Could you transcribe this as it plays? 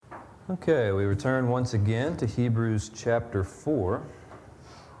Okay, we return once again to Hebrews chapter 4.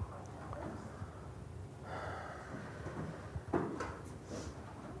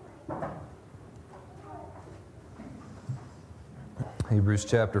 Hebrews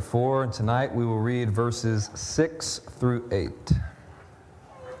chapter 4, and tonight we will read verses 6 through 8.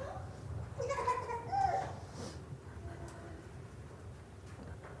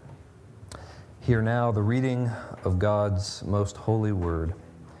 Hear now the reading of God's most holy word.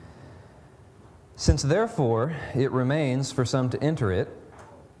 Since therefore it remains for some to enter it,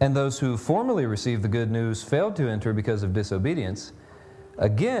 and those who formerly received the good news failed to enter because of disobedience,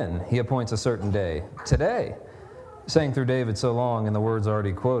 again he appoints a certain day, today, saying through David so long in the words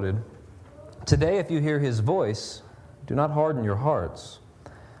already quoted, "Today if you hear his voice, do not harden your hearts.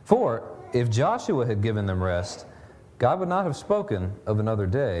 For if Joshua had given them rest, God would not have spoken of another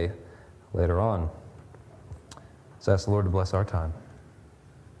day later on." Let's ask the Lord to bless our time.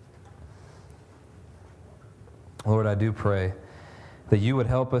 Lord, I do pray that you would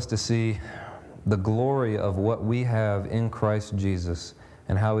help us to see the glory of what we have in Christ Jesus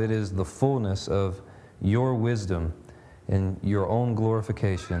and how it is the fullness of your wisdom in your own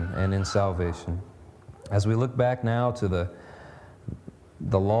glorification and in salvation. As we look back now to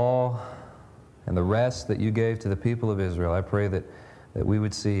the law and the rest that you gave to the people of Israel, I pray that we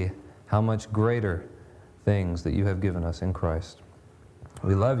would see how much greater things that you have given us in Christ.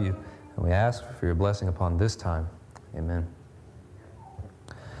 We love you, and we ask for your blessing upon this time. Amen.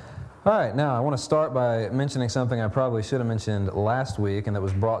 All right, now I want to start by mentioning something I probably should have mentioned last week, and that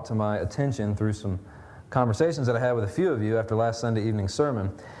was brought to my attention through some conversations that I had with a few of you after last Sunday evening sermon.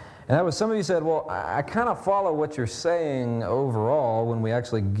 And that was, some of you said, well, I kind of follow what you're saying overall when we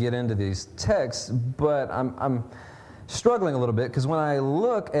actually get into these texts, but I'm struggling a little bit, because when I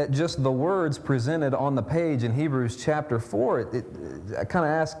look at just the words presented on the page in Hebrews chapter 4, I kind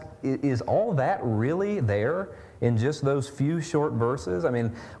of ask, is all that really there in just those few short verses? I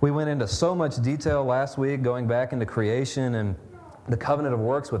mean, we went into so much detail last week, going back into creation and the covenant of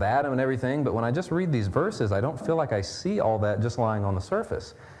works with Adam and everything, but when I just read these verses, I don't feel like I see all that just lying on the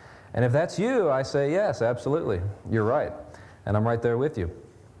surface. And if that's you, I say, yes, absolutely, you're right, and I'm right there with you.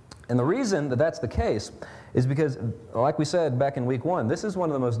 And the reason that that's the case is because, like we said back in week 1, this is one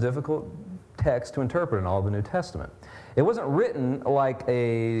of the most difficult texts to interpret in all of the New Testament. It wasn't written like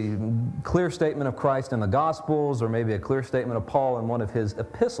a clear statement of Christ in the Gospels, or maybe a clear statement of Paul in one of his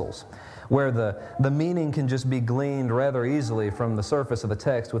epistles, where the meaning can just be gleaned rather easily from the surface of the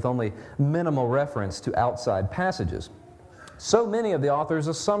text with only minimal reference to outside passages. So many of the author's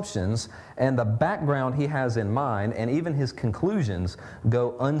assumptions and the background he has in mind, and even his conclusions,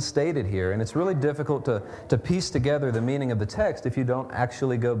 go unstated here. And it's really difficult to piece together the meaning of the text if you don't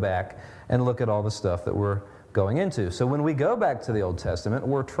actually go back and look at all the stuff that we're going into. So when we go back to the Old Testament,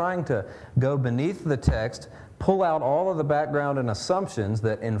 we're trying to go beneath the text, pull out all of the background and assumptions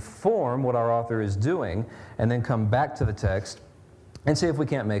that inform what our author is doing, and then come back to the text and see if we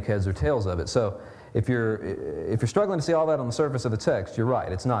can't make heads or tails of it. So if you're struggling to see all that on the surface of the text, you're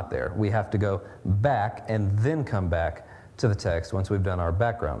right, it's not there. We have to go back and then come back to the text once we've done our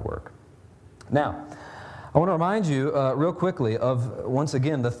background work. Now, I want to remind you real quickly of, once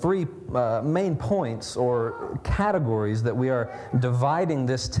again, the three main points or categories that we are dividing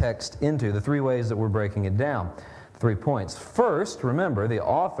this text into, the three ways that we're breaking it down. 3 points. First, remember, the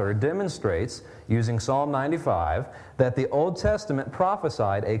author demonstrates, using Psalm 95, that the Old Testament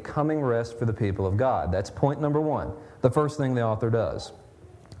prophesied a coming rest for the people of God. That's point number 1, the first thing the author does.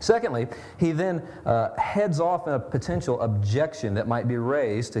 Secondly, he then heads off a potential objection that might be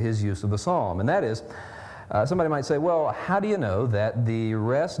raised to his use of the psalm, and that is, somebody might say, well, how do you know that the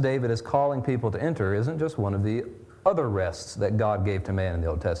rest David is calling people to enter isn't just one of the other rests that God gave to man in the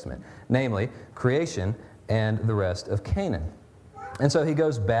Old Testament, namely creation and the rest of Canaan? And so he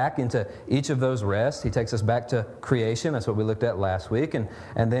goes back into each of those rests. He takes us back to creation. That's what we looked at last week. And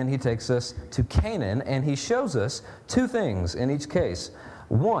then he takes us to Canaan, and he shows us 2 things in each case.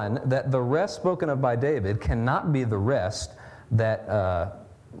 One, that the rest spoken of by David cannot be the rest that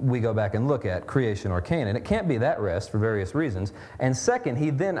we go back and look at, creation or Canaan. It can't be that rest for various reasons. And second, he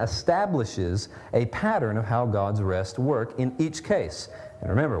then establishes a pattern of how God's rest work in each case. And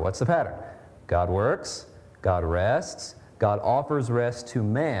remember, what's the pattern? God works, God rests, God offers rest to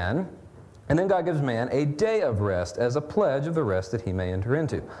man, and then God gives man a day of rest as a pledge of the rest that he may enter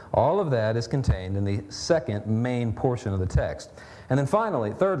into. All of that is contained in the second main portion of the text. And then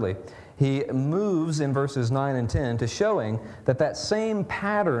finally, thirdly, he moves in verses 9 and 10 to showing that same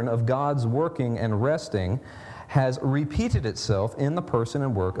pattern of God's working and resting has repeated itself in the person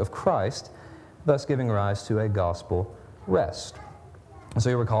and work of Christ, thus giving rise to a gospel rest. So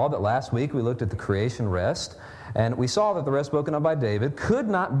you recall that last week we looked at the creation rest, and we saw that the rest spoken of by David could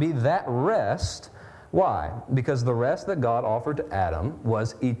not be that rest. Why? Because the rest that God offered to Adam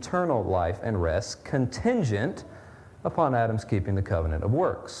was eternal life and rest contingent upon Adam's keeping the covenant of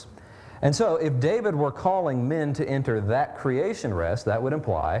works. And so if David were calling men to enter that creation rest, that would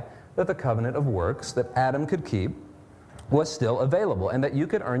imply that the covenant of works that Adam could keep was still available, and that you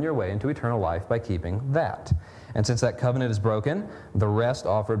could earn your way into eternal life by keeping that. And since that covenant is broken, the rest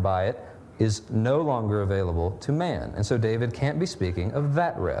offered by it is no longer available to man. And so David can't be speaking of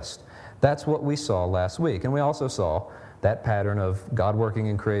that rest. That's what we saw last week. And we also saw that pattern of God working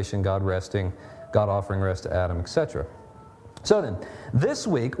in creation, God resting, God offering rest to Adam, etc. So then, this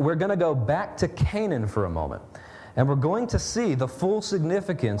week we're going to go back to Canaan for a moment. And we're going to see the full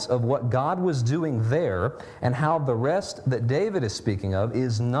significance of what God was doing there and how the rest that David is speaking of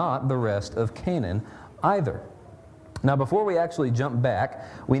is not the rest of Canaan either. Now, before we actually jump back,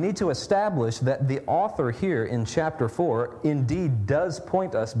 we need to establish that the author here in chapter 4 indeed does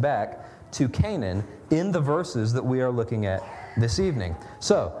point us back to Canaan in the verses that we are looking at this evening.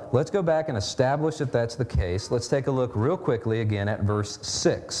 So, let's go back and establish that that's the case. Let's take a look real quickly again at verse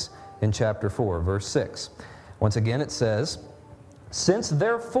 6 in chapter 4, verse 6. Once again, it says, "Since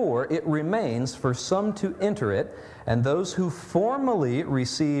therefore it remains for some to enter it, and those who formerly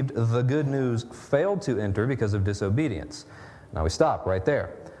received the good news failed to enter because of disobedience." Now we stop right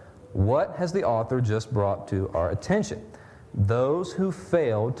there. What has the author just brought to our attention? Those who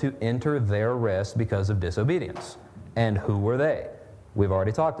failed to enter their rest because of disobedience. And who were they? We've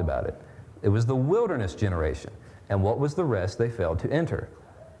already talked about it. It was the wilderness generation. And what was the rest they failed to enter?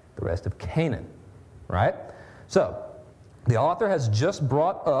 The rest of Canaan, right? So, the author has just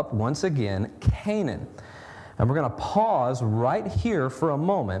brought up, once again, Canaan. And we're going to pause right here for a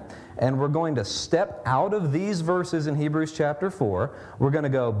moment, and we're going to step out of these verses in Hebrews chapter 4. We're going to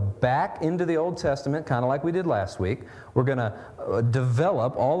go back into the Old Testament, kind of like we did last week. We're going to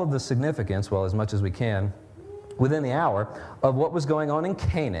develop all of the significance, well, as much as we can, within the hour, of what was going on in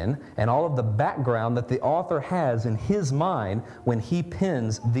Canaan and all of the background that the author has in his mind when he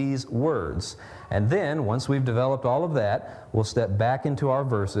pens these words. And then, once we've developed all of that, we'll step back into our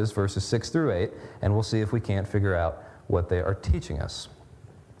verses 6 through 8, and we'll see if we can't figure out what they are teaching us.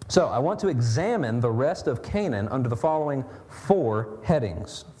 So, I want to examine the rest of Canaan under the following four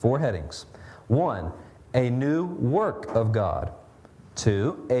headings. 1, a new work of God.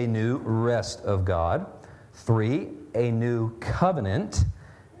 2, a new rest of God. 3, a new covenant.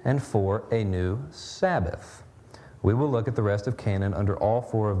 And 4, a new Sabbath. We will look at the rest of Canaan under all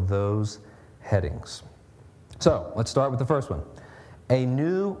four of those headings. So, let's start with the first one. A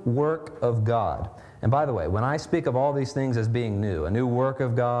new work of God. And by the way, when I speak of all these things as being new, a new work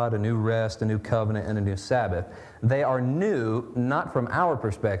of God, a new rest, a new covenant, and a new Sabbath, they are new not from our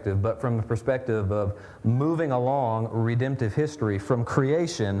perspective, but from the perspective of moving along redemptive history from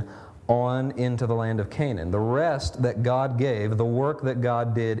creation on into the land of Canaan. The rest that God gave, the work that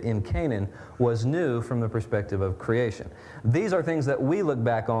God did in Canaan, was new from the perspective of creation. These are things that we look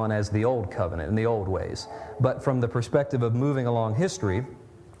back on as the old covenant and the old ways. But from the perspective of moving along history,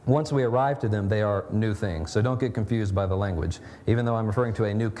 once we arrive to them, they are new things. So don't get confused by the language. Even though I'm referring to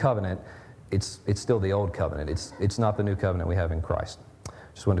a new covenant, it's still the old covenant. It's not the new covenant we have in Christ.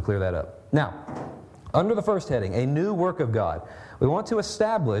 Just wanted to clear that up. Now, under the first heading, a new work of God, we want to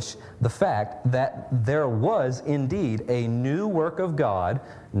establish the fact that there was indeed a new work of God,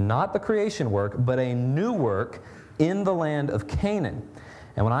 not the creation work, but a new work in the land of Canaan.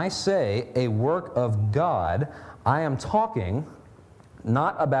 And when I say a work of God, I am talking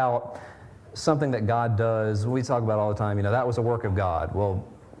not about something that God does. We talk about all the time, that was a work of God. Well,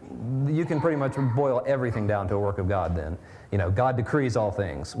 you can pretty much boil everything down to a work of God then. God decrees all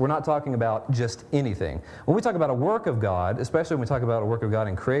things. We're not talking about just anything. When we talk about a work of God, especially when we talk about a work of God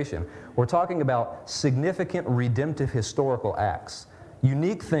in creation, we're talking about significant redemptive historical acts.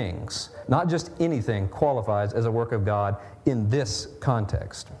 Unique things, not just anything, qualifies as a work of God in this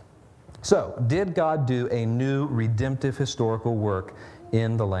context. So, did God do a new redemptive historical work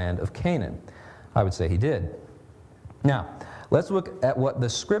in the land of Canaan? I would say He did. Now, let's look at what the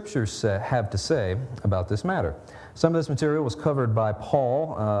Scriptures have to say about this matter. Some of this material was covered by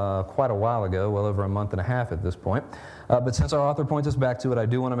Paul quite a while ago, well over a month and a half at this point. But since our author points us back to it, I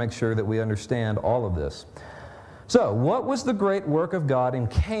do want to make sure that we understand all of this. So, what was the great work of God in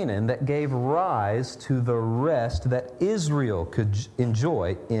Canaan that gave rise to the rest that Israel could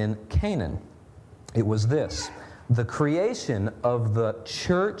enjoy in Canaan? It was this: the creation of the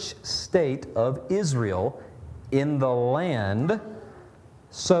church state of Israel in the land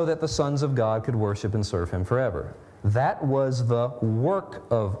so that the sons of God could worship and serve Him forever. That was the work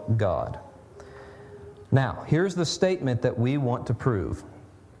of God. Now, here's the statement that we want to prove.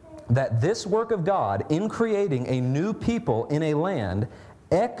 That this work of God in creating a new people in a land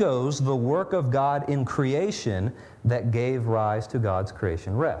echoes the work of God in creation that gave rise to God's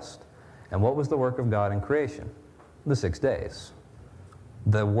creation rest. And what was the work of God in creation? The 6 days.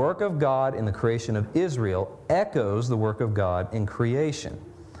 The work of God in the creation of Israel echoes the work of God in creation.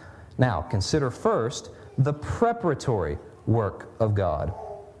 Now, consider first the preparatory work of God.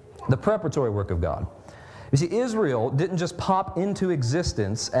 The preparatory work of God. You see, Israel didn't just pop into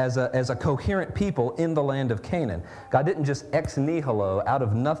existence as a coherent people in the land of Canaan. God didn't just ex nihilo, out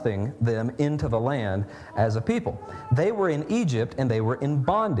of nothing, them into the land as a people. They were in Egypt and they were in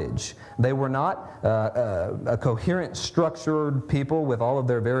bondage. They were not a coherent, structured people with all of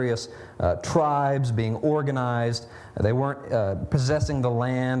their various tribes being organized. They weren't possessing the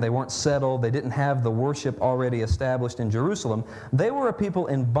land. They weren't settled. They didn't have the worship already established in Jerusalem. They were a people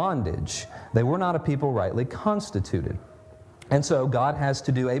in bondage. They were not a people rightly constituted. And so God has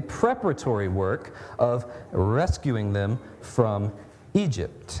to do a preparatory work of rescuing them from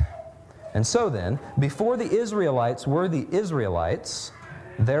Egypt. And so then, before the Israelites were the Israelites,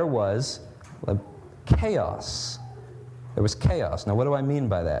 there was chaos. There was chaos. Now, what do I mean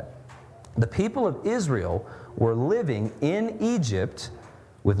by that? The people of Israel were living in Egypt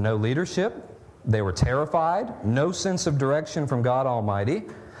with no leadership. They were terrified, no sense of direction from God Almighty.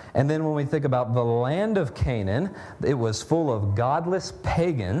 And then when we think about the land of Canaan, it was full of godless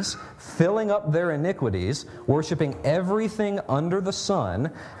pagans filling up their iniquities, worshiping everything under the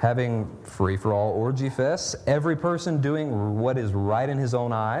sun, having free-for-all orgy fests, every person doing what is right in his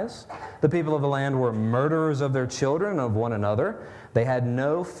own eyes. The people of the land were murderers of their children and of one another. They had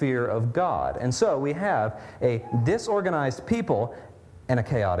no fear of God. And so we have a disorganized people and a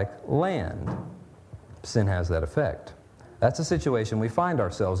chaotic land. Sin has that effect. That's the situation we find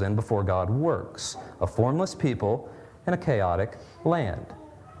ourselves in before God works. A formless people and a chaotic land.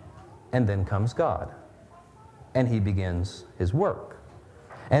 And then comes God. And He begins His work.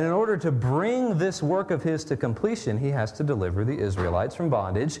 And in order to bring this work of His to completion, He has to deliver the Israelites from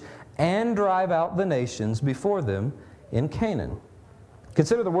bondage and drive out the nations before them in Canaan.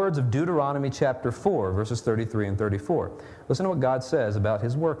 Consider the words of Deuteronomy chapter 4, verses 33 and 34. Listen to what God says about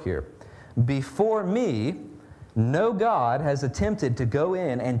His work here. Before me, no God has attempted to go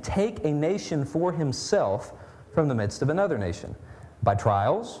in and take a nation for himself from the midst of another nation. By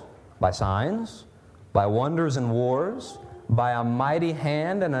trials, by signs, by wonders and wars, by a mighty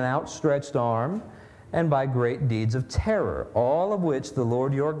hand and an outstretched arm, and by great deeds of terror, all of which the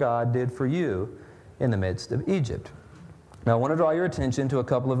Lord your God did for you in the midst of Egypt. Now I want to draw your attention to a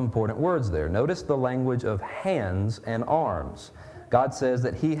couple of important words there. Notice the language of hands and arms. God says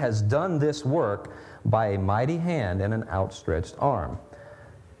that He has done this work by a mighty hand and an outstretched arm.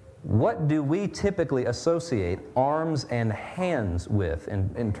 What do we typically associate arms and hands with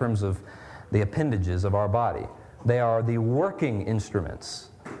in terms of the appendages of our body? They are the working instruments.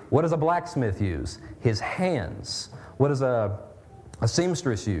 What does a blacksmith use? His hands. What does a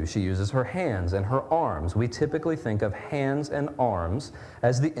seamstress use? She uses her hands and her arms. We typically think of hands and arms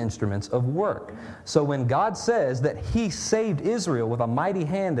as the instruments of work. So when God says that He saved Israel with a mighty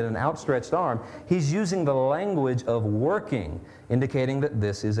hand and an outstretched arm, He's using the language of working, indicating that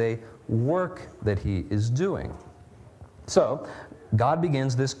this is a work that He is doing. So God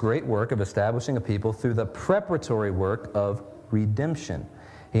begins this great work of establishing a people through the preparatory work of redemption.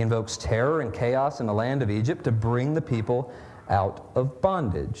 He invokes terror and chaos in the land of Egypt to bring the people out of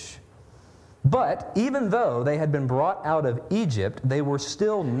bondage. But even though they had been brought out of Egypt, they were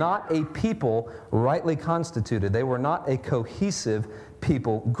still not a people rightly constituted. They were not a cohesive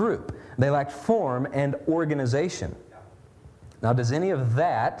people group. They lacked form and organization. Now, does any of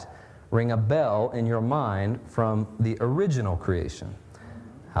that ring a bell in your mind from the original creation?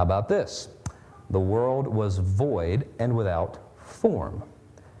 How about this? The world was void and without form.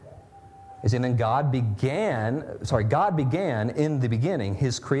 You see, and then God began in the beginning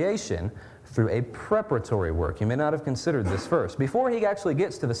His creation through a preparatory work. You may not have considered this first. Before He actually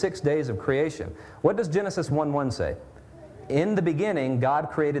gets to the 6 days of creation, what does Genesis 1:1 say? In the beginning,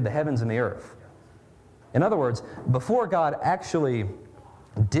 God created the heavens and the earth. In other words, before God actually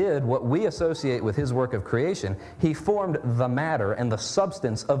did what we associate with His work of creation, He formed the matter and the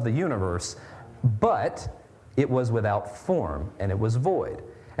substance of the universe, but it was without form and it was void.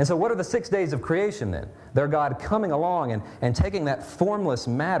 And so what are the 6 days of creation then? They're God coming along and taking that formless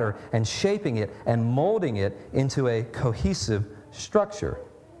matter and shaping it and molding it into a cohesive structure.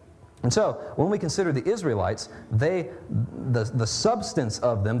 And so, when we consider the Israelites, the substance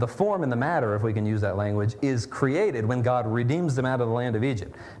of them, the form and the matter, if we can use that language, is created when God redeems them out of the land of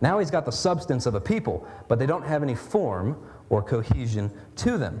Egypt. Now He's got the substance of a people, but they don't have any form or cohesion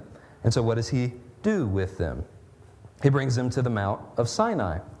to them. And so what does He do with them? He brings them to the Mount of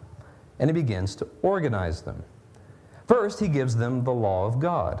Sinai, and He begins to organize them. First, He gives them the law of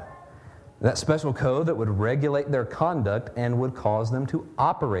God, that special code that would regulate their conduct and would cause them to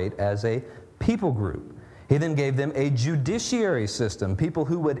operate as a people group. He then gave them a judiciary system, people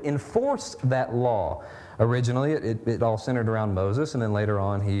who would enforce that law. Originally, it all centered around Moses, and then later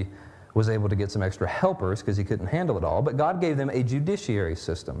on he was able to get some extra helpers because he couldn't handle it all. But God gave them a judiciary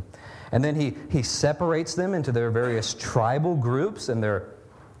system. And then he separates them into their various tribal groups and their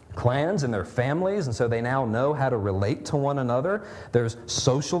clans and their families, and so they now know how to relate to one another. There's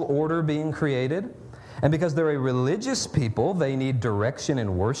social order being created. And because they're a religious people, they need direction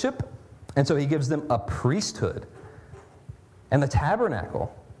in worship. And so He gives them a priesthood and the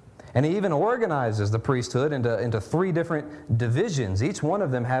tabernacle. And He even organizes the priesthood into 3 different divisions, each one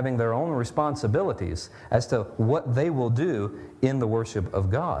of them having their own responsibilities as to what they will do in the worship of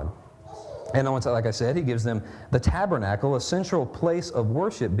God. And like I said, He gives them the tabernacle, a central place of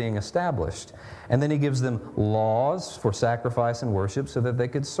worship being established. And then He gives them laws for sacrifice and worship so that they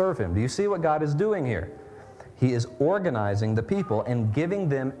could serve Him. Do you see what God is doing here? He is organizing the people and giving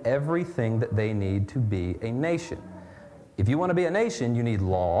them everything that they need to be a nation. If you want to be a nation, you need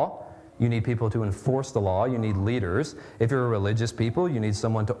law. You need people to enforce the law. You need leaders. If you're a religious people, you need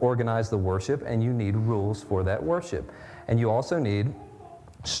someone to organize the worship, and you need rules for that worship. And you also need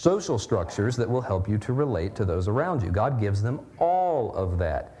social structures that will help you to relate to those around you. God gives them all of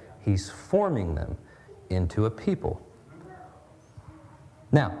that. He's forming them into a people.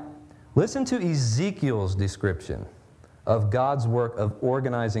 Now, listen to Ezekiel's description of God's work of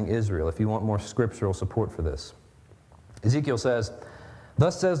organizing Israel, if you want more scriptural support for this. Ezekiel says,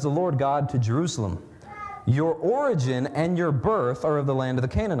 "Thus says the Lord God to Jerusalem, your origin and your birth are of the land of the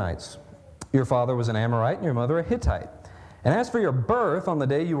Canaanites. Your father was an Amorite and your mother a Hittite. And as for your birth, on the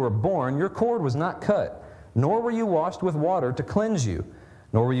day you were born, your cord was not cut, nor were you washed with water to cleanse you,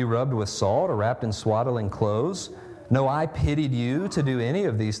 nor were you rubbed with salt or wrapped in swaddling clothes. No, I pitied you to do any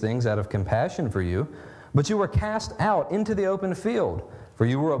of these things out of compassion for you, but you were cast out into the open field, for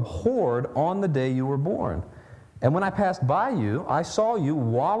you were abhorred on the day you were born. And when I passed by you, I saw you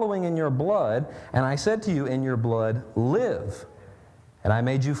wallowing in your blood, and I said to you, in your blood, live. And I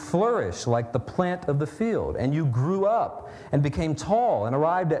made you flourish like the plant of the field, and you grew up and became tall and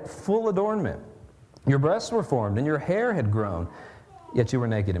arrived at full adornment. Your breasts were formed, and your hair had grown, yet you were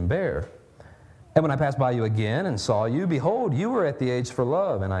naked and bare. And when I passed by you again and saw you, behold, you were at the age for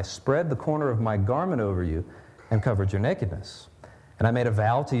love, and I spread the corner of my garment over you and covered your nakedness. And I made a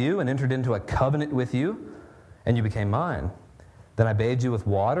vow to you and entered into a covenant with you, and you became mine. Then I bathed you with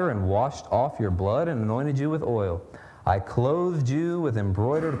water and washed off your blood and anointed you with oil. I clothed you with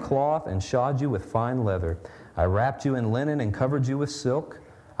embroidered cloth and shod you with fine leather. I wrapped you in linen and covered you with silk.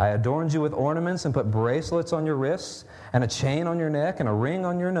 I adorned you with ornaments and put bracelets on your wrists and a chain on your neck and a ring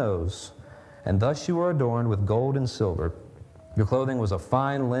on your nose. And thus you were adorned with gold and silver. Your clothing was of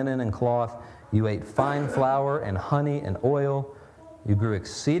fine linen and cloth. You ate fine flour and honey and oil. You grew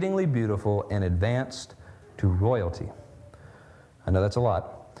exceedingly beautiful and advanced to royalty." I know that's a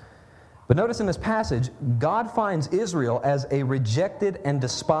lot. But notice in this passage, God finds Israel as a rejected and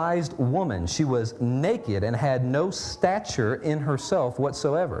despised woman. She was naked and had no stature in herself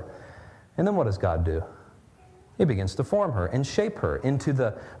whatsoever. And then what does God do? He begins to form her and shape her into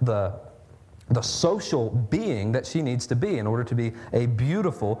the social being that she needs to be in order to be a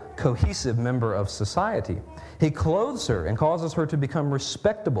beautiful, cohesive member of society. He clothes her and causes her to become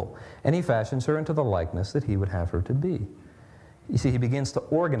respectable, and He fashions her into the likeness that He would have her to be. You see, He begins to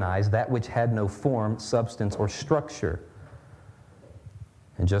organize that which had no form, substance, or structure.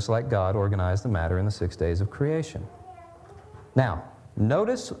 And just like God organized the matter in the 6 days of creation. Now,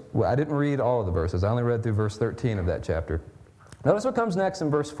 notice, I didn't read all of the verses. I only read through verse 13 of that chapter. Notice what comes next in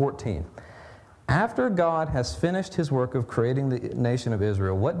verse 14. After God has finished His work of creating the nation of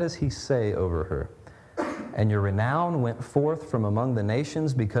Israel, what does He say over her? "And your renown went forth from among the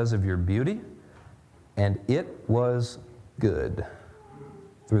nations because of your beauty, and it was good,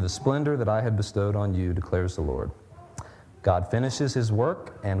 through the splendor that I had bestowed on you, declares the Lord." God finishes His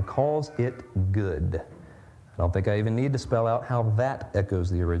work and calls it good. I don't think I even need to spell out how that echoes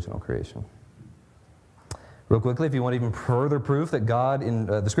the original creation. Real quickly, if you want even further proof that God, in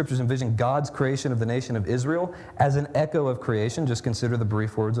the Scriptures envision God's creation of the nation of Israel as an echo of creation, just consider the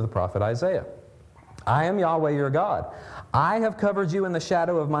brief words of the prophet Isaiah. I am Yahweh your God. I have covered you in the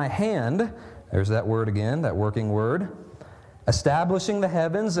shadow of my hand. There's that word again, that working word. Establishing the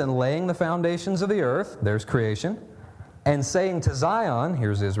heavens and laying the foundations of the earth. There's creation. And saying to Zion,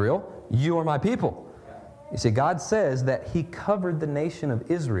 here's Israel, you are my people. You see, God says that He covered the nation of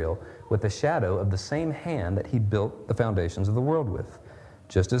Israel with the shadow of the same hand that He built the foundations of the world with.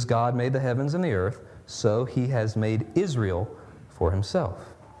 Just as God made the heavens and the earth, so He has made Israel for Himself.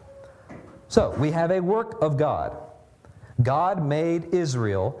 So, we have a work of God. God made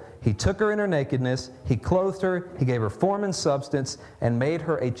Israel. He took her in her nakedness. He clothed her. He gave her form and substance and made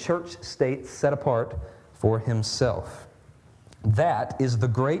her a church state set apart for Himself. That is the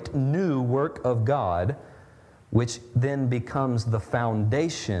great new work of God, which then becomes the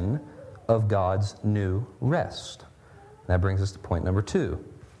foundation of God's new rest. That brings us to point number 2,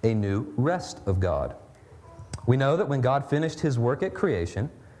 a new rest of God. We know that when God finished His work at creation,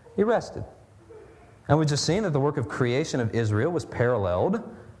 He rested. And we've just seen that the work of creation of Israel was paralleled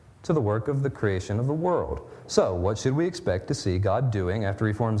to the work of the creation of the world. So, what should we expect to see God doing after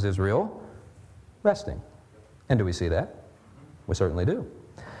He forms Israel? Resting. And do we see that? We certainly do.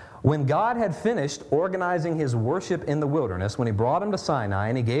 When God had finished organizing His worship in the wilderness, when He brought Him to Sinai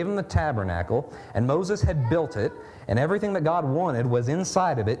and He gave Him the tabernacle, and Moses had built it, and everything that God wanted was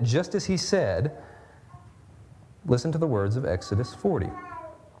inside of it, just as He said, listen to the words of Exodus 40.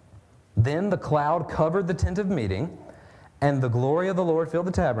 Then the cloud covered the tent of meeting, and the glory of the Lord filled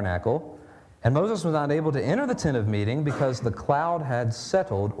the tabernacle, and Moses was not able to enter the tent of meeting because the cloud had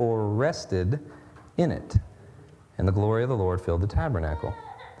settled or rested in it, and the glory of the Lord filled the tabernacle.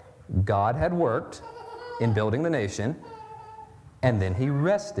 God had worked in building the nation, and then He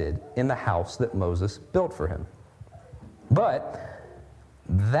rested in the house that Moses built for Him. But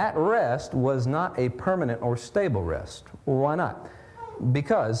that rest was not a permanent or stable rest. Why not?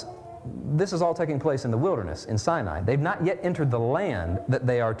 Because this is all taking place in the wilderness, in Sinai. They've not yet entered the land that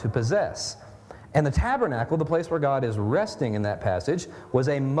they are to possess. And the tabernacle, the place where God is resting in that passage, was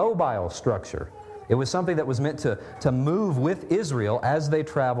a mobile structure. It was something that was meant to move with Israel as they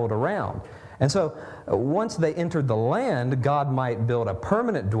traveled around. And so, once they entered the land, God might build a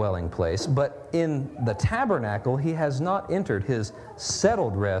permanent dwelling place, but in the tabernacle, He has not entered His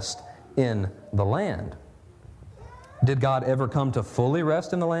settled rest in the land. Did God ever come to fully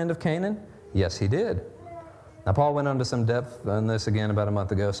rest in the land of Canaan? Yes, He did. Now, Paul went into some depth on this again about a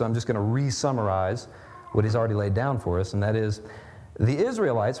month ago, so I'm just going to re-summarize what he's already laid down for us, and that is, the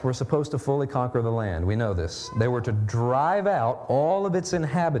Israelites were supposed to fully conquer the land. We know this. They were to drive out all of its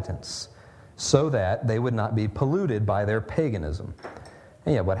inhabitants so that they would not be polluted by their paganism.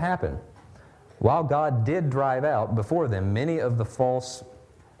 And yet, what happened? While God did drive out before them many of the false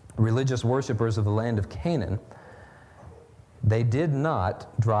religious worshipers of the land of Canaan, they did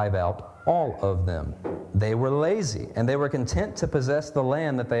not drive out all of them. They were lazy, and they were content to possess the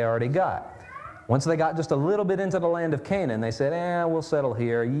land that they already got. Once they got just a little bit into the land of Canaan, they said, we'll settle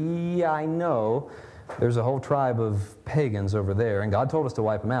here. Yeah, I know there's a whole tribe of pagans over there, and God told us to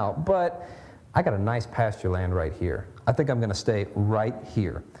wipe them out, but I got a nice pasture land right here. I think I'm going to stay right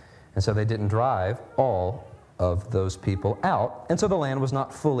here. And so they didn't drive all of those people out, and so the land was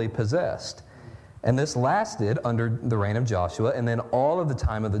not fully possessed. And this lasted under the reign of Joshua and then all of the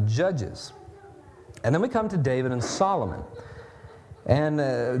time of the judges. And then we come to David and Solomon.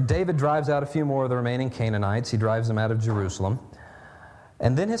 And David drives out a few more of the remaining Canaanites. He drives them out of Jerusalem.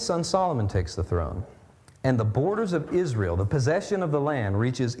 And then his son Solomon takes the throne. And the borders of Israel, the possession of the land,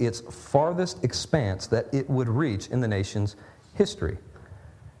 reaches its farthest expanse that it would reach in the nation's history.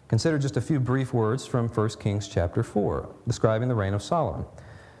 Consider just a few brief words from 1 Kings chapter 4, describing the reign of Solomon.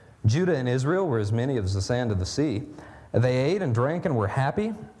 Judah and Israel were as many as the sand of the sea. They ate and drank and were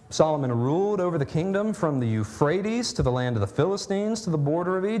happy. Solomon ruled over the kingdom from the Euphrates to the land of the Philistines to the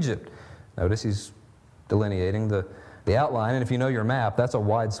border of Egypt. Notice he's delineating the outline, and if you know your map, that's a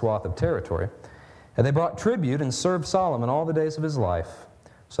wide swath of territory. And they brought tribute and served Solomon all the days of his life.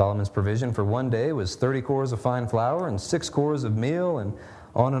 Solomon's provision for one day was 30 cores of fine flour and 6 cores of meal, and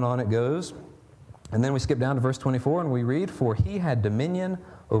on it goes. And then we skip down to verse 24, and we read, "For he had dominion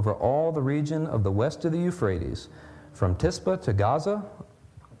over all the region of the west of the Euphrates, from Tispa to Gaza,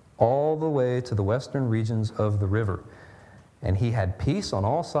 all the way to the western regions of the river. And he had peace on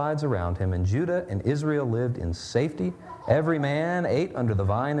all sides around him, and Judah and Israel lived in safety. Every man ate under the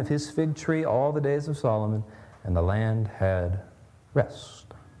vine of his fig tree all the days of Solomon, and the land had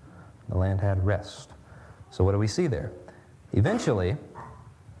rest." The land had rest. So what do we see there? Eventually,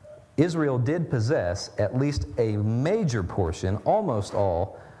 Israel did possess at least a major portion, almost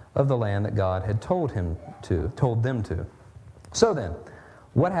all, of the land that God had told them to. So then,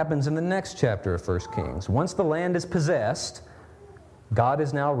 what happens in the next chapter of 1 Kings? Once the land is possessed, God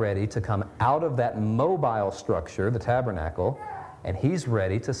is now ready to come out of that mobile structure, the tabernacle, and He's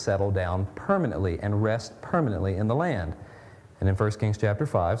ready to settle down permanently and rest permanently in the land. And in 1 Kings chapter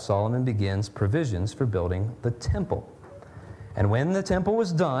 5, Solomon begins provisions for building the temple. And when the temple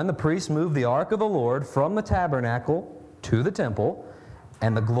was done, the priests moved the ark of the Lord from the tabernacle to the temple,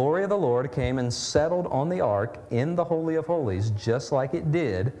 and the glory of the Lord came and settled on the ark in the Holy of Holies, just like it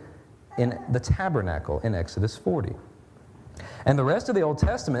did in the tabernacle in Exodus 40. And the rest of the Old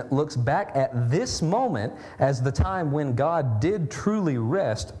Testament looks back at this moment as the time when God did truly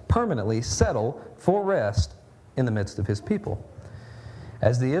rest, permanently settle for rest in the midst of His people.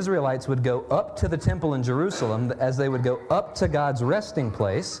 As the Israelites would go up to the temple in Jerusalem, as they would go up to God's resting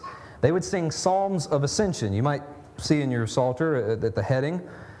place, they would sing psalms of ascension. You might see in your Psalter at the heading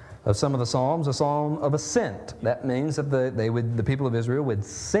of some of the psalms, a psalm of ascent. That means that the people of Israel would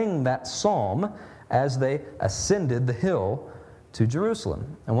sing that psalm as they ascended the hill to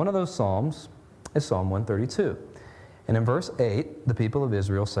Jerusalem. And one of those psalms is Psalm 132. And in verse 8, the people of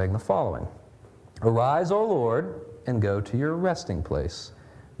Israel sang the following: "Arise, O Lord, and go to your resting place,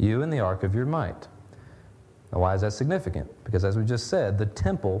 you and the ark of your might." Now, why is that significant? Because as we just said, the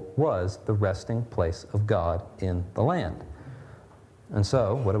temple was the resting place of God in the land. And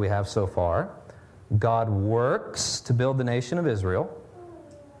so, what do we have so far? God works to build the nation of Israel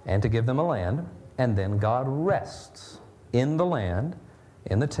and to give them a land, and then God rests in the land,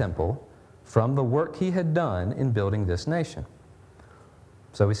 in the temple, from the work He had done in building this nation.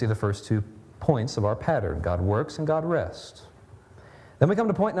 So we see the first 2 points of our pattern: God works and God rests. Then we come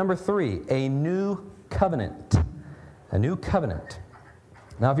to point number 3, a new covenant. A new covenant.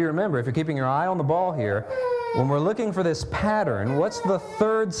 Now, if you remember, if you're keeping your eye on the ball here, when we're looking for this pattern, what's the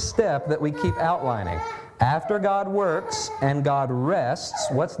third step that we keep outlining? After God works and God rests,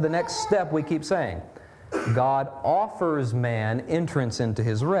 what's the next step we keep saying? God offers man entrance into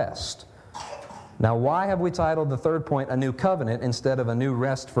His rest. Now, why have we titled the third point a new covenant instead of a new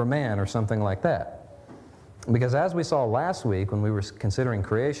rest for man or something like that? Because as we saw last week when we were considering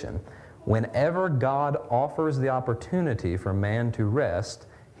creation, whenever God offers the opportunity for man to rest,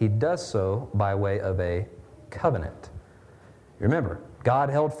 He does so by way of a covenant. Remember, God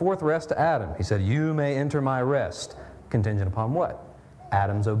held forth rest to Adam. He said, "You may enter my rest," contingent upon what?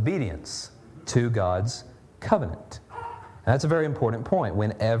 Adam's obedience to God's covenant. And that's a very important point.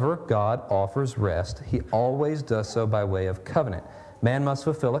 Whenever God offers rest, He always does so by way of covenant. Man must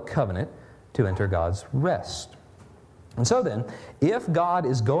fulfill a covenant to enter God's rest. And so then, if God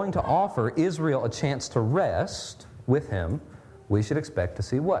is going to offer Israel a chance to rest with Him, we should expect to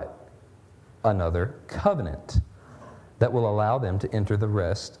see what? Another covenant that will allow them to enter the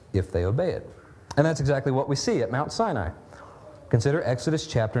rest if they obey it. And that's exactly what we see at Mount Sinai. Consider Exodus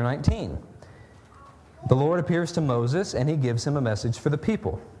chapter 19. The Lord appears to Moses and He gives him a message for the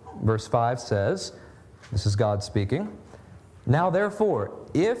people. Verse 5 says, this is God speaking, "Now therefore,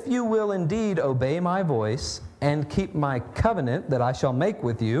 if you will indeed obey my voice and keep my covenant that I shall make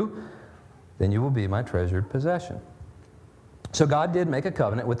with you, then you will be my treasured possession." So God did make a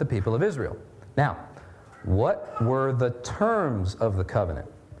covenant with the people of Israel. Now, what were the terms of the covenant?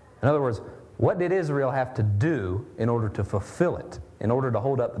 In other words, what did Israel have to do in order to fulfill it, in order to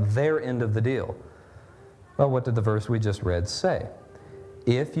hold up their end of the deal? Well, what did the verse we just read say?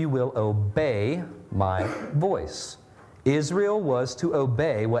 If you will obey my voice. Israel was to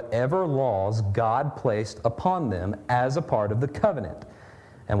obey whatever laws God placed upon them as a part of the covenant.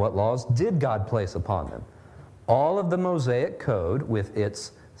 And what laws did God place upon them? All of the Mosaic Code with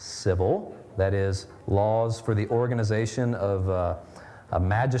its civil, that is, laws for the organization of a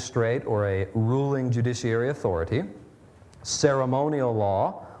magistrate or a ruling judiciary authority, ceremonial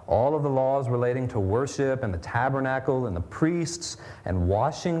law, all of the laws relating to worship and the tabernacle and the priests and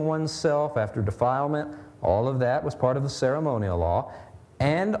washing oneself after defilement, all of that was part of the ceremonial law,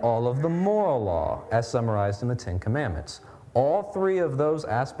 and all of the moral law as summarized in the Ten Commandments. All three of those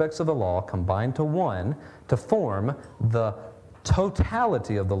aspects of the law combined to one to form the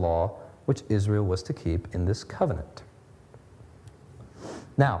totality of the law which Israel was to keep in this covenant.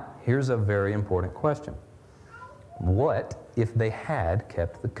 Now, here's a very important question. What if they had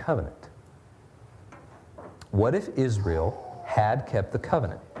kept the covenant? What if Israel had kept the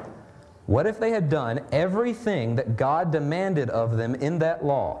covenant? What if they had done everything that God demanded of them in that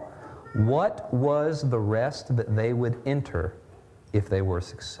law? What was the rest that they would enter if they were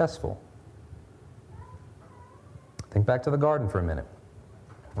successful? Think back to the garden for a minute.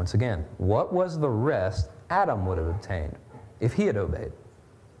 Once again, what was the rest Adam would have obtained if he had obeyed?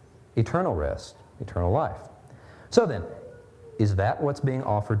 Eternal rest, eternal life. So then, is that what's being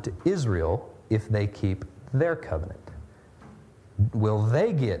offered to Israel if they keep their covenant? Will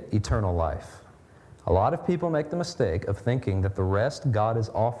they get eternal life? A lot of people make the mistake of thinking that the rest God is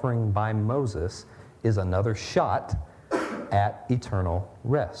offering by Moses is another shot at eternal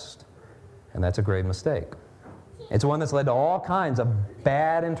rest. And that's a grave mistake. It's one that's led to all kinds of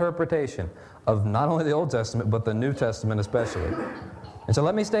bad interpretation of not only the Old Testament, but the New Testament especially. And so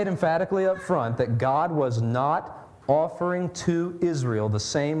let me state emphatically up front that God was not offering to Israel the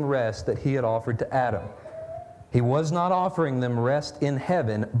same rest that He had offered to Adam. He was not offering them rest in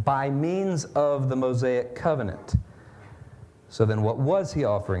heaven by means of the Mosaic covenant. So then what was He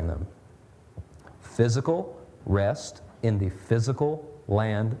offering them? Physical rest in the physical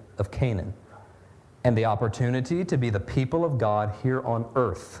land of Canaan, and the opportunity to be the people of God here on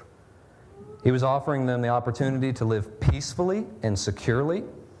earth. He was offering them the opportunity to live peacefully and securely.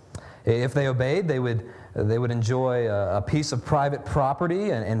 If they obeyed, they would enjoy a piece of private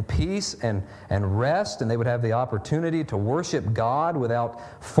property and peace and rest, and they would have the opportunity to worship God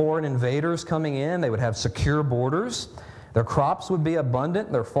without foreign invaders coming in. They would have secure borders. Their crops would be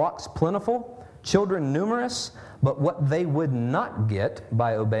abundant, their flocks plentiful, children numerous. But what they would not get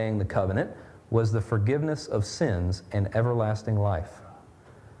by obeying the covenant was the forgiveness of sins and everlasting life.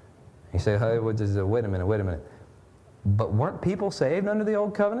 You say, hey, wait a minute. But weren't people saved under the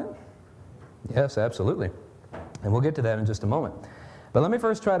old covenant? Yes, absolutely. And we'll get to that in just a moment. But let me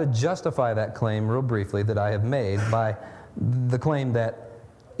first try to justify that claim real briefly that I have made by the claim that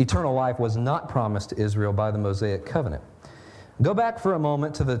eternal life was not promised to Israel by the Mosaic covenant. Go back for a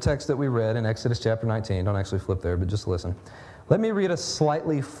moment to the text that we read in Exodus chapter 19. Don't actually flip there, but just listen. Let me read a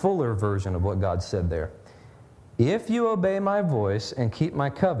slightly fuller version of what God said there. If you obey my voice and keep my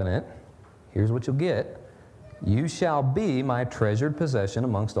covenant, here's what you'll get. You shall be my treasured possession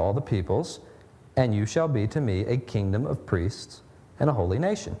amongst all the peoples, and you shall be to me a kingdom of priests and a holy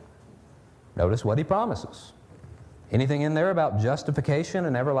nation. Notice what He promises. Anything in there about justification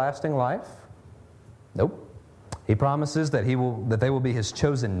and everlasting life? Nope. He promises that they will be His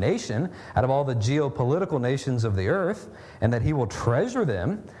chosen nation out of all the geopolitical nations of the earth, and that He will treasure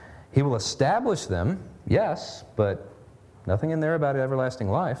them. He will establish them, yes, but nothing in there about everlasting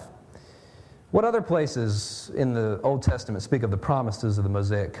life. What other places in the Old Testament speak of the promises of the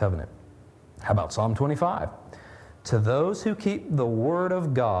Mosaic covenant? How about Psalm 25? To those who keep the word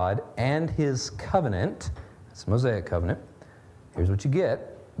of God and His covenant, that's the Mosaic covenant, here's what you get.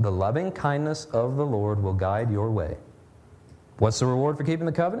 The loving kindness of the Lord will guide your way. What's the reward for keeping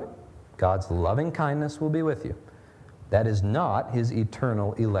the covenant? God's loving kindness will be with you. That is not His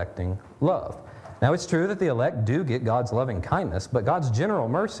eternal electing love. Now, it's true that the elect do get God's loving kindness, but God's general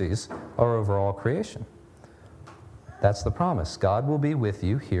mercies are over all creation. That's the promise. God will be with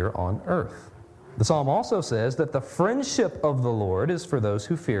you here on earth. The psalm also says that the friendship of the Lord is for those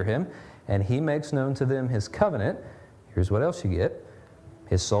who fear Him, and He makes known to them His covenant. Here's what else you get.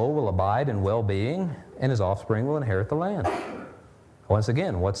 His soul will abide in well-being, and His offspring will inherit the land. Once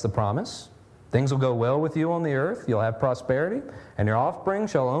again, what's the promise? Things will go well with you on the earth. You'll have prosperity, and your offspring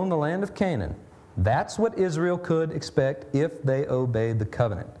shall own the land of Canaan. That's what Israel could expect if they obeyed the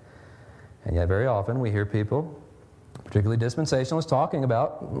covenant. And yet very often we hear people, particularly dispensationalists, talking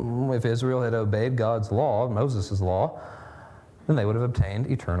about if Israel had obeyed God's law, Moses' law, then they would have obtained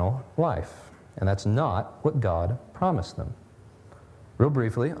eternal life. And that's not what God promised them. Real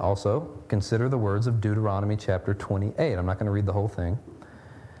briefly, also, consider the words of Deuteronomy chapter 28. I'm not going to read the whole thing.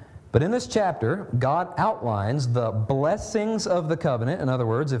 But in this chapter, God outlines the blessings of the covenant. In other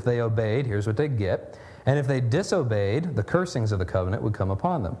words, if they obeyed, here's what they'd get. And if they disobeyed, the cursings of the covenant would come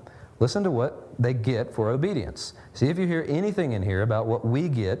upon them. Listen to what they get for obedience. See if you hear anything in here about what we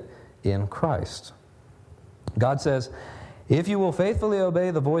get in Christ. God says, if you will faithfully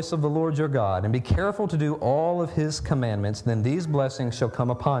obey the voice of the Lord your God and be careful to do all of His commandments, then these blessings shall come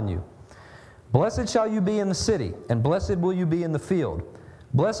upon you. Blessed shall you be in the city, and blessed will you be in the field.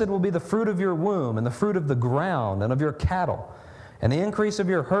 Blessed will be the fruit of your womb, and the fruit of the ground, and of your cattle, and the increase of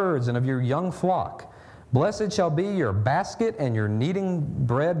your herds, and of your young flock. Blessed shall be your basket and your kneading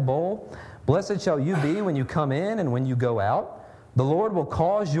bread bowl. Blessed shall you be when you come in and when you go out. The Lord will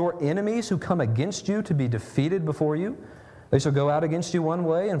cause your enemies who come against you to be defeated before you. They shall go out against you one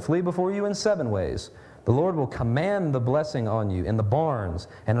way and flee before you in 7 ways. The Lord will command the blessing on you in the barns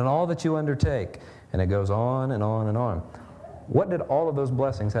and in all that you undertake. And it goes on and on and on. What did all of those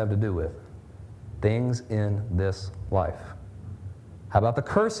blessings have to do with? Things in this life. How about the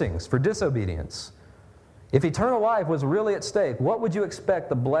cursings for disobedience? If eternal life was really at stake, what would you expect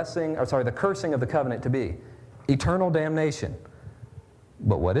the cursing of the covenant to be? Eternal damnation.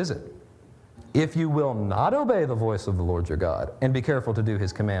 But what is it? If you will not obey the voice of the Lord your God, and be careful to do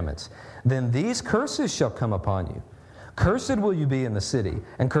his commandments, then these curses shall come upon you. Cursed will you be in the city,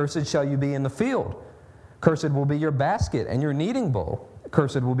 and cursed shall you be in the field. Cursed will be your basket and your kneading bowl.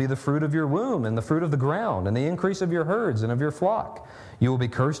 Cursed will be the fruit of your womb, and the fruit of the ground, and the increase of your herds and of your flock. You will be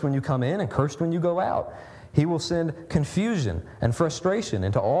cursed when you come in, and cursed when you go out. He will send confusion and frustration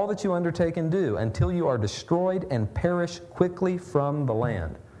into all that you undertake and do, until you are destroyed and perish quickly from the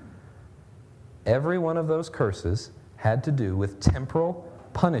land. Every one of those curses had to do with temporal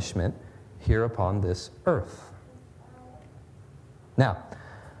punishment here upon this earth. Now,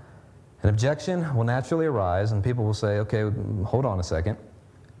 an objection will naturally arise, and people will say, okay, hold on a second.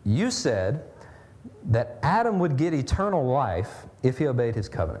 You said that Adam would get eternal life if he obeyed his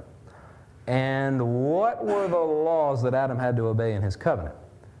covenant. And what were the laws that Adam had to obey in his covenant?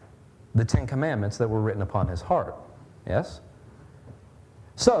 The 10 Commandments that were written upon his heart. Yes?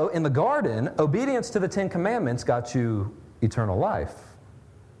 So, in the garden, obedience to the 10 Commandments got you eternal life.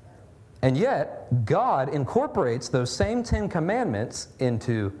 And yet, God incorporates those same 10 Commandments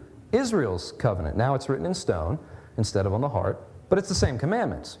into Israel's covenant. Now it's written in stone instead of on the heart, but it's the same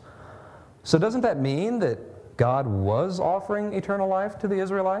commandments. So doesn't that mean that God was offering eternal life to the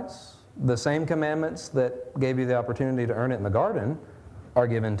Israelites? The same commandments that gave you the opportunity to earn it in the garden are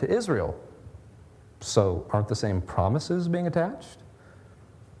given to Israel. So aren't the same promises being attached?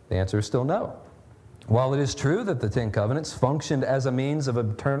 The answer is still no. While it is true that the 10 Covenants functioned as a means of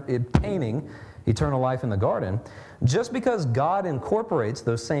obtaining eternal life in the garden, just because God incorporates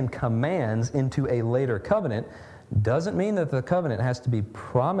those same commands into a later covenant doesn't mean that the covenant has to be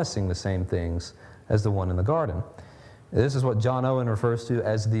promising the same things as the one in the garden. This is what John Owen refers to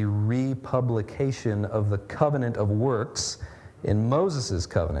as the republication of the covenant of works in Moses'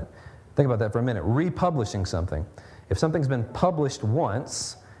 covenant. Think about that for a minute. Republishing something. If something's been published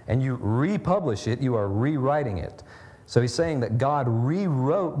once and you republish it, you are rewriting it. So he's saying that God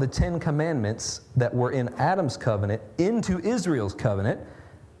rewrote the 10 Commandments that were in Adam's covenant into Israel's covenant,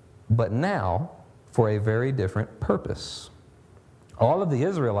 but now for a very different purpose. All of the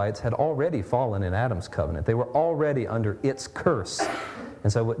Israelites had already fallen in Adam's covenant. They were already under its curse.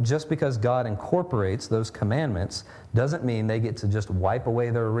 And so just because God incorporates those commandments doesn't mean they get to just wipe away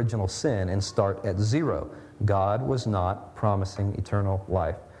their original sin and start at zero. God was not promising eternal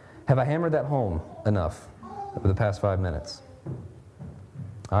life. Have I hammered that home enough over the past 5 minutes?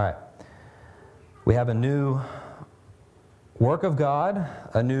 All right. We have a new work of God,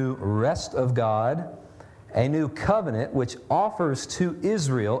 a new rest of God, a new covenant which offers to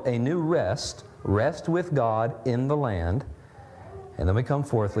Israel a new rest with God in the land. And then we come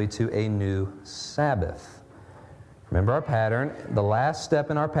fourthly to a new Sabbath. Remember our pattern. The last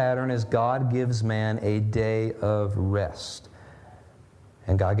step in our pattern is God gives man a day of rest.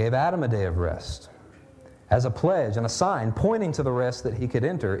 And God gave Adam a day of rest as a pledge and a sign pointing to the rest that he could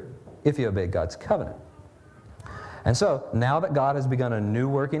enter if he obeyed God's covenant. And so, now that God has begun a new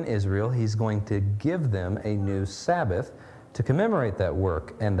work in Israel, he's going to give them a new Sabbath to commemorate that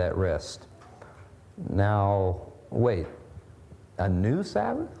work and that rest. Now, wait, a new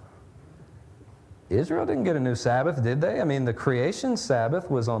Sabbath? Israel didn't get a new Sabbath, did they? I mean, the creation Sabbath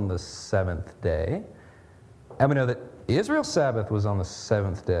was on the 7th day. And we know that Israel's Sabbath was on the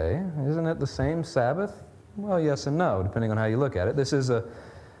 7th day. Isn't it the same Sabbath? Well, yes and no, depending on how you look at it. This is a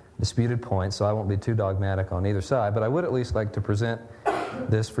disputed point, so I won't be too dogmatic on either side, but I would at least like to present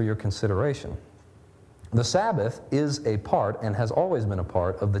this for your consideration. The Sabbath is a part, and has always been a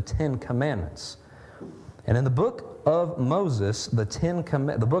part, of the 10 Commandments. And in the book of Moses,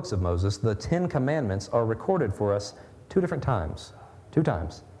 the books of Moses, the 10 Commandments are recorded for us 2 different times. 2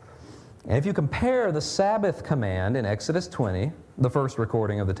 times. And if you compare the Sabbath command in Exodus 20, the first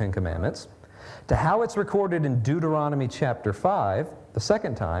recording of the 10 Commandments, to how it's recorded in Deuteronomy chapter 5, the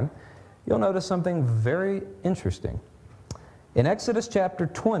second time, you'll notice something very interesting. In Exodus chapter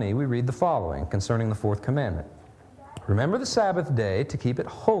 20, we read the following concerning the 4th commandment. Remember the Sabbath day to keep it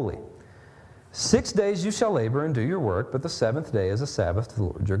holy. 6 days you shall labor and do your work, but the 7th day is a Sabbath to the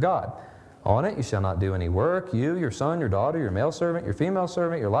Lord your God. On it you shall not do any work, you, your son, your daughter, your male servant, your female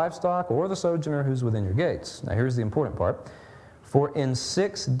servant, your livestock, or the sojourner who's within your gates. Now here's the important part. For in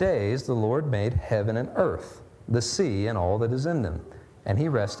 6 days the Lord made heaven and earth, the sea and all that is in them, and he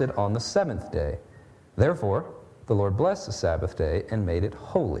rested on the 7th day. Therefore the Lord blessed the Sabbath day and made it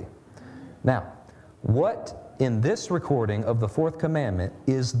holy. Now, what in this recording of the 4th commandment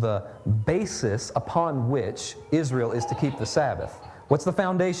is the basis upon which Israel is to keep the Sabbath? What's the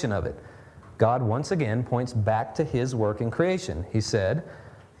foundation of it? God once again points back to his work in creation. He said,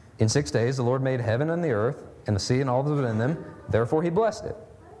 in 6 days the Lord made heaven and the earth and the sea and all that was in them. Therefore he blessed it.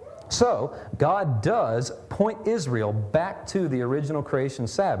 So, God does point Israel back to the original creation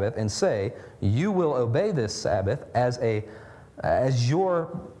Sabbath and say, you will obey this Sabbath as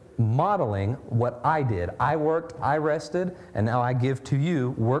you're modeling what I did. I worked, I rested, and now I give to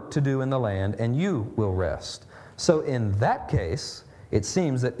you work to do in the land, and you will rest. So in that case, it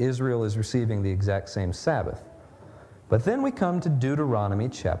seems that Israel is receiving the exact same Sabbath. But then we come to Deuteronomy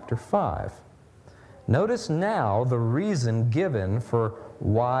chapter 5. Notice now the reason given for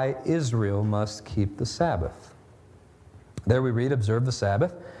why Israel must keep the Sabbath. There we read, observe the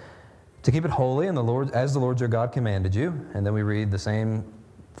Sabbath, to keep it holy and as the Lord your God commanded you. And then we read the same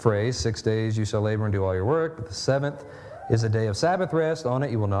phrase, 6 days you shall labor and do all your work, but the seventh is a day of Sabbath rest. On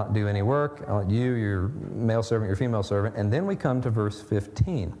it you will not do any work. You, your male servant, your female servant. And then we come to verse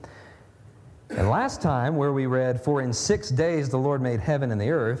 15. And last time where we read, for in 6 days the Lord made heaven and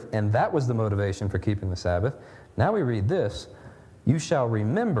the earth, and that was the motivation for keeping the Sabbath. Now we read this, you shall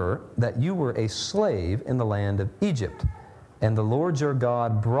remember that you were a slave in the land of Egypt, and the Lord your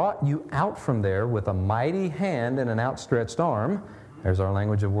God brought you out from there with a mighty hand and an outstretched arm. There's our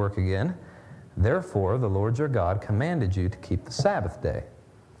language of work again. Therefore, the Lord your God commanded you to keep the Sabbath day.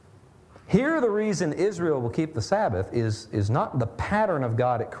 Here, the reason Israel will keep the Sabbath is not the pattern of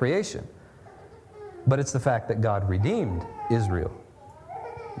God at creation, but it's the fact that God redeemed Israel.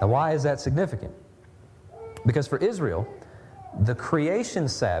 Now, why is that significant? Because for Israel, the creation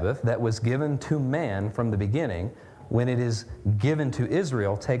Sabbath that was given to man from the beginning, when it is given to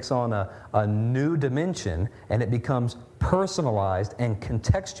Israel, takes on a new dimension, and it becomes personalized and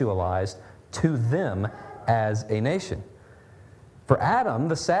contextualized to them as a nation. For Adam,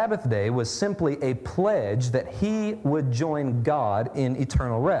 the Sabbath day was simply a pledge that he would join God in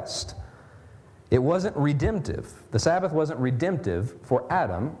eternal rest. It wasn't redemptive. The Sabbath wasn't redemptive for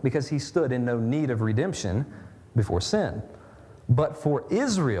Adam because he stood in no need of redemption before sin. But for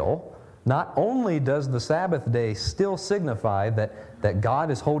Israel, not only does the Sabbath day still signify that God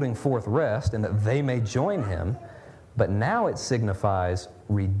is holding forth rest and that they may join him, but now it signifies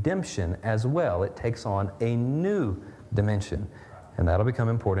redemption as well. It takes on a new dimension. And that'll become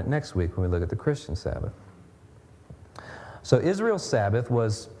important next week when we look at the Christian Sabbath. So Israel's Sabbath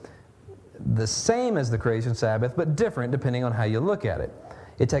was the same as the creation Sabbath, but different depending on how you look at it.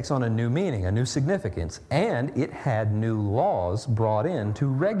 It takes on a new meaning, a new significance, and it had new laws brought in to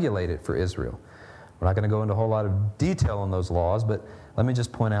regulate it for Israel. We're not going to go into a whole lot of detail on those laws, but let me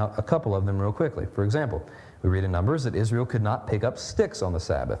just point out a couple of them real quickly. For example, we read in Numbers that Israel could not pick up sticks on the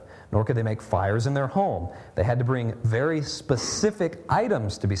Sabbath, nor could they make fires in their home. They had to bring very specific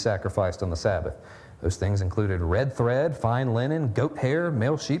items to be sacrificed on the Sabbath. Those things included red thread, fine linen, goat hair,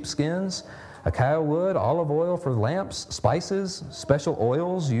 male sheep skins, acacia wood, olive oil for lamps, spices, special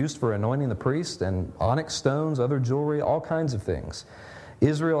oils used for anointing the priest, and onyx stones, other jewelry, all kinds of things.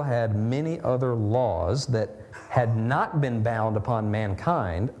 Israel had many other laws that had not been bound upon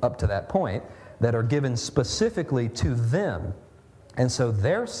mankind up to that point that are given specifically to them. And so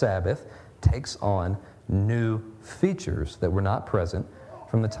their Sabbath takes on new features that were not present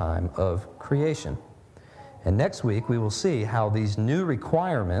from the time of creation. And next week we will see how these new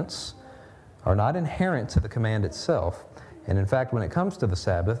requirements are not inherent to the command itself. And in fact, when it comes to the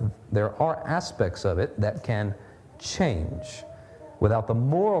Sabbath, there are aspects of it that can change without the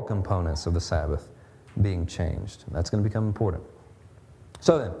moral components of the Sabbath being changed. That's going to become important.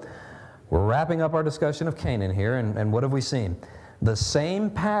 So then, we're wrapping up our discussion of Canaan here, and what have we seen? The same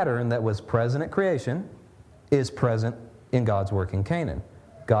pattern that was present at creation is present in God's work in Canaan.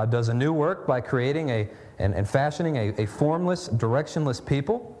 God does a new work by creating and fashioning a formless, directionless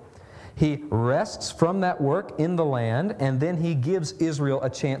people. He rests from that work in the land, and then he gives Israel a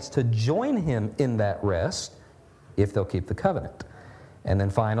chance to join him in that rest if they'll keep the covenant. And then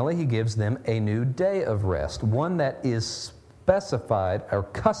finally, he gives them a new day of rest, one that is specified or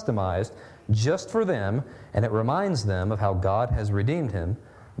customized just for them, and it reminds them of how God has redeemed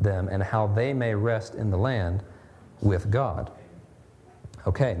them and how they may rest in the land with God.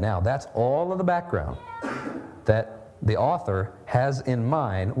 Okay, now that's all of the background that the author has in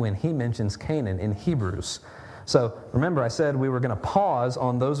mind when he mentions Canaan in Hebrews. So remember, I said we were going to pause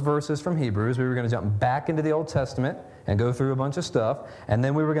on those verses from Hebrews. We were going to jump back into the Old Testament and go through a bunch of stuff, and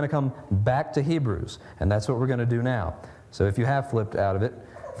then we were going to come back to Hebrews, and that's what we're going to do now. So if you have flipped out of it,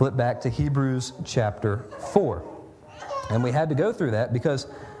 flip back to Hebrews chapter 4. And we had to go through that because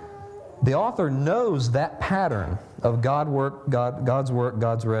the author knows that pattern of God's work,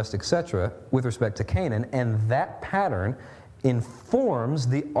 God's rest, etc., with respect to Canaan, and that pattern informs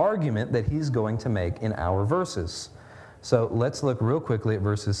the argument that he's going to make in our verses. So let's look real quickly at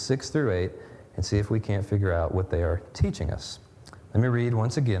verses 6 through 8 and see if we can't figure out what they are teaching us. Let me read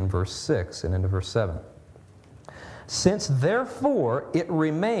once again verse 6 and into verse 7. Since therefore it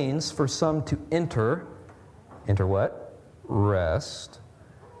remains for some to enter what? Rest.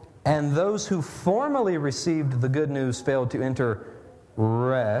 And those who formerly received the good news failed to enter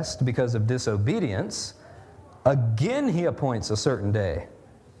rest because of disobedience, again he appoints a certain day.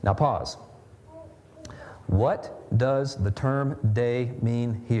 Now pause. What does the term day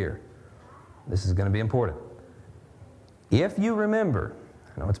mean here? This is going to be important. If you remember,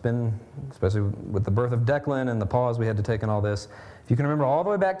 I know it's been, especially with the birth of Declan and the pause we had to take in all this, if you can remember all the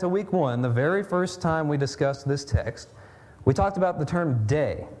way back to week 1, the very first time we discussed this text, we talked about the term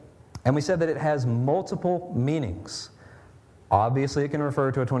day, and we said that it has multiple meanings. Obviously, it can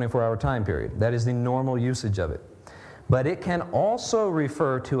refer to a 24-hour time period. That is the normal usage of it. But it can also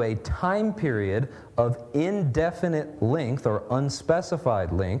refer to a time period of indefinite length or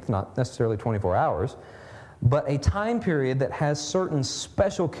unspecified length, not necessarily 24 hours, but a time period that has certain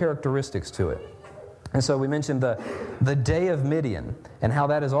special characteristics to it. And so we mentioned the day of Midian and how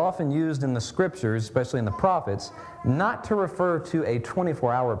that is often used in the Scriptures, especially in the prophets, not to refer to a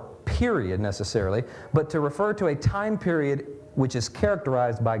 24-hour period necessarily, but to refer to a time period which is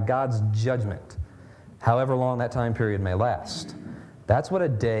characterized by God's judgment, however long that time period may last. That's what a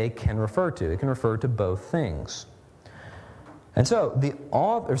day can refer to. It can refer to both things. And so,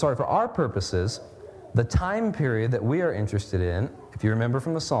 for our purposes, the time period that we are interested in, if you remember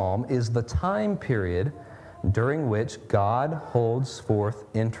from the psalm, is the time period during which God holds forth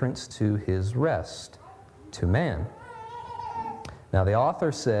entrance to his rest to man. Now, the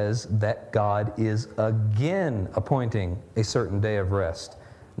author says that God is again appointing a certain day of rest.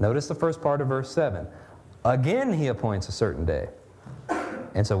 Notice the first part of verse 7. Again, he appoints a certain day.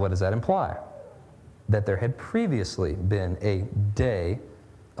 And so what does that imply? That there had previously been a day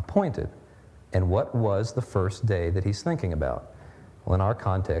appointed. And what was the first day that he's thinking about? Well, in our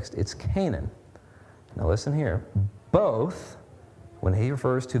context, it's Canaan. Now listen here. Both, when he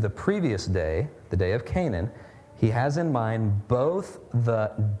refers to the previous day, the day of Canaan, he has in mind both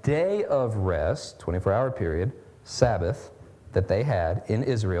the day of rest, 24-hour period, Sabbath, that they had in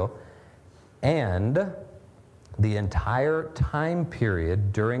Israel, and the entire time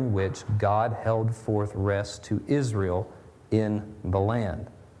period during which God held forth rest to Israel in the land.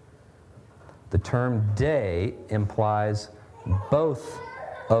 The term day implies both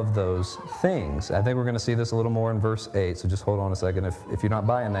of those things. I think we're going to see this a little more in verse 8, so just hold on a second if you're not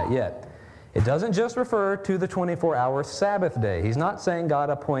buying that yet. It doesn't just refer to the 24-hour Sabbath day. He's not saying God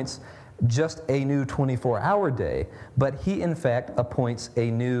appoints just a new 24-hour day, but he in fact appoints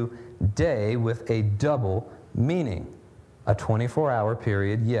a new day with a double meaning. A 24-hour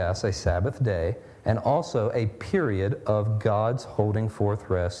period, yes, a Sabbath day, and also a period of God's holding forth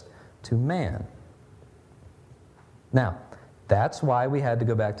rest to man. Now, that's why we had to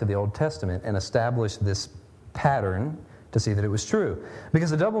go back to the Old Testament and establish this pattern to see that it was true.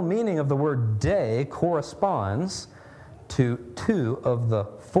 Because the double meaning of the word day corresponds to 2 of the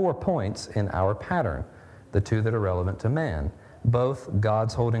 4 points in our pattern, the 2 that are relevant to man. Both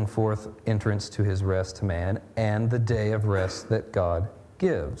God's holding forth entrance to his rest to man and the day of rest that God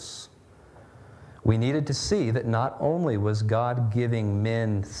gives. We needed to see that not only was God giving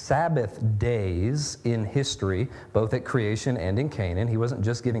men Sabbath days in history, both at creation and in Canaan. He wasn't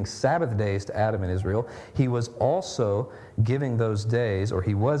just giving Sabbath days to Adam and Israel. He was also giving those days, or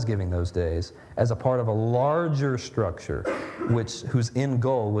he was giving those days, as a part of a larger structure, whose end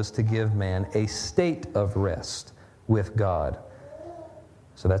goal was to give man a state of rest with God.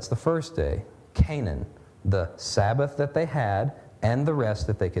 So that's the first day, Canaan, the Sabbath that they had and the rest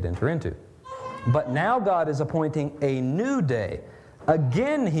that they could enter into. But now God is appointing a new day.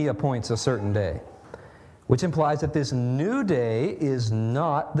 Again, he appoints a certain day, which implies that this new day is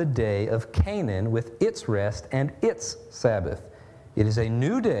not the day of Canaan with its rest and its Sabbath. It is a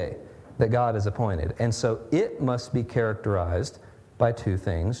new day that God has appointed, and so it must be characterized by 2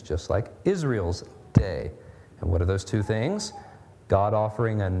 things, just like Israel's day. And what are those 2 things? God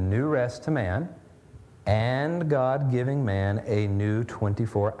offering a new rest to man, and God giving man a new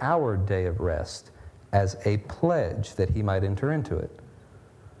 24-hour day of rest as a pledge that he might enter into it.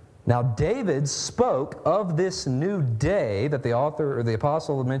 Now, David spoke of this new day that the author or the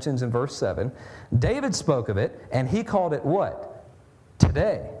apostle mentions in verse 7. David spoke of it, and he called it what?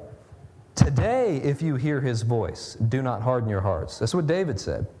 Today. Today, if you hear his voice, do not harden your hearts. That's what David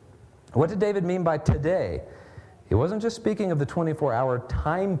said. What did David mean by today? He wasn't just speaking of the 24-hour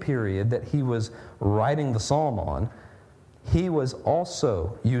time period that he was writing the psalm on. He was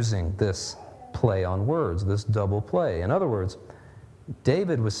also using this play on words, this double play. In other words,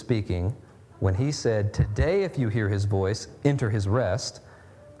 David was speaking when he said, today if you hear his voice, enter his rest,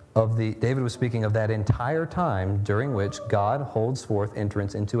 David was speaking of that entire time during which God holds forth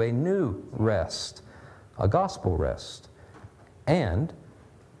entrance into a new rest, a gospel rest, and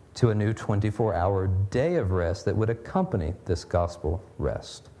to a new 24-hour day of rest that would accompany this gospel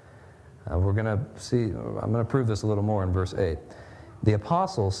rest. I'm going to prove this a little more in verse 8. The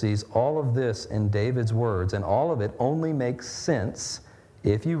apostle sees all of this in David's words, and all of it only makes sense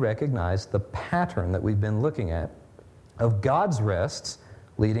if you recognize the pattern that we've been looking at of God's rests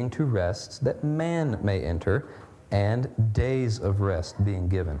leading to rests that man may enter, and days of rest being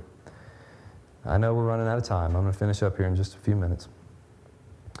given. I know we're running out of time. I'm going to finish up here in just a few minutes.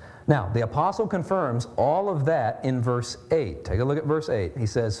 Now, the apostle confirms all of that in verse 8. Take a look at verse 8. He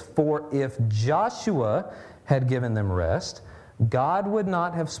says, for if Joshua had given them rest, God would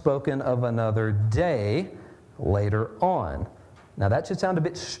not have spoken of another day later on. Now, that should sound a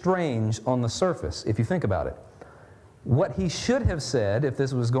bit strange on the surface if you think about it. What he should have said, if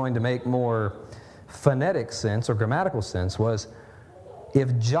this was going to make more phonetic sense or grammatical sense, was,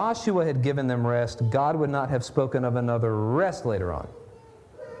 if Joshua had given them rest, God would not have spoken of another rest later on.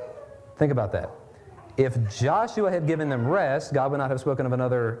 Think about that. If Joshua had given them rest, God would not have spoken of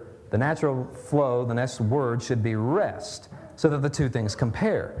another. The natural flow, the next word should be rest, so that the two things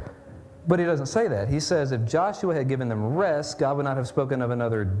compare. But he doesn't say that. He says, if Joshua had given them rest, God would not have spoken of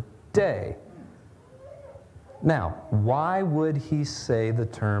another day. Now, why would he say the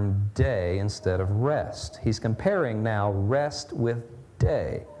term day instead of rest? He's comparing now rest with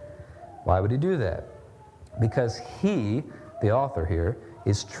day. Why would he do that? Because he, the author here,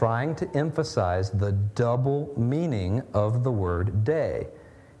 is trying to emphasize the double meaning of the word day.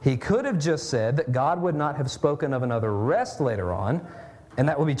 He could have just said that God would not have spoken of another rest later on, and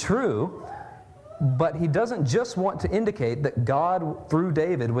that would be true, but he doesn't just want to indicate that God, through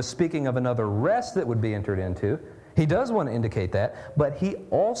David, was speaking of another rest that would be entered into. He does want to indicate that, but he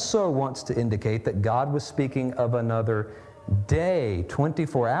also wants to indicate that God was speaking of another day,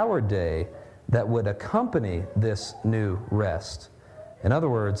 24-hour day, that would accompany this new rest. In other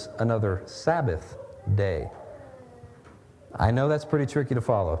words, another Sabbath day. I know that's pretty tricky to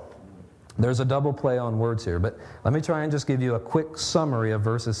follow. There's a double play on words here, but let me try and just give you a quick summary of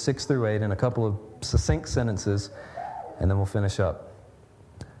verses 6 through 8 in a couple of succinct sentences, and then we'll finish up.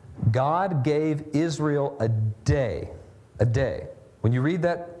 God gave Israel a day. A day. When you read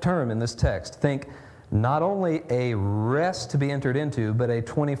that term in this text, think not only a rest to be entered into, but a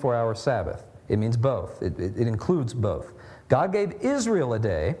 24-hour Sabbath. It means both. It includes both. God gave Israel a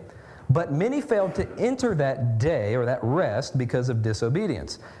day, but many failed to enter that day or that rest because of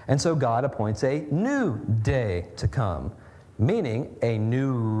disobedience. And so God appoints a new day to come, meaning a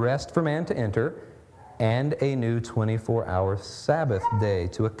new rest for man to enter and a new 24-hour Sabbath day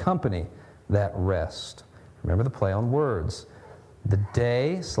to accompany that rest. Remember the play on words. The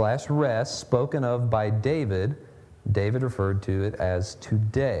day/rest spoken of by David, David referred to it as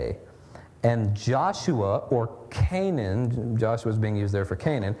today. And Joshua, or Canaan, Joshua is being used there for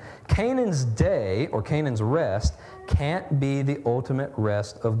Canaan, Canaan's day, or Canaan's rest, can't be the ultimate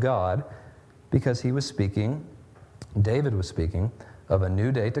rest of God because he was speaking, David was speaking, of a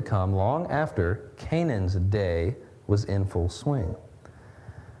new day to come long after Canaan's day was in full swing.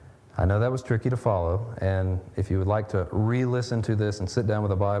 I know that was tricky to follow, and if you would like to re-listen to this and sit down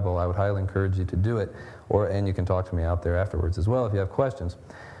with a Bible, I would highly encourage you to do it, and you can talk to me out there afterwards as well if you have questions.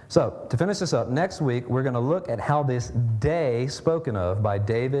 So, to finish this up, next week we're going to look at how this day spoken of by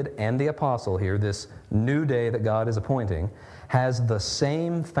David and the apostle here, this new day that God is appointing, has the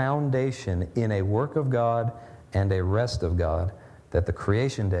same foundation in a work of God and a rest of God that the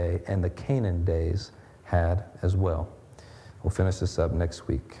creation day and the Canaan days had as well. We'll finish this up next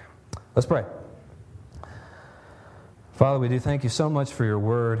week. Let's pray. Father, we do thank you so much for your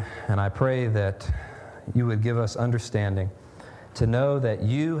word, and I pray that you would give us understanding to know that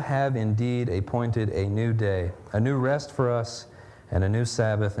you have indeed appointed a new day, a new rest for us, and a new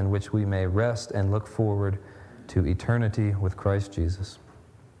Sabbath in which we may rest and look forward to eternity with Christ Jesus.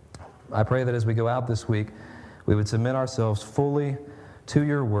 I pray that as we go out this week, we would submit ourselves fully to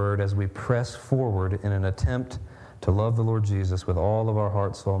your word as we press forward in an attempt to love the Lord Jesus with all of our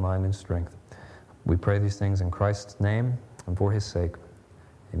heart, soul, mind, and strength. We pray these things in Christ's name and for his sake.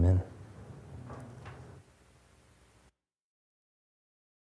 Amen.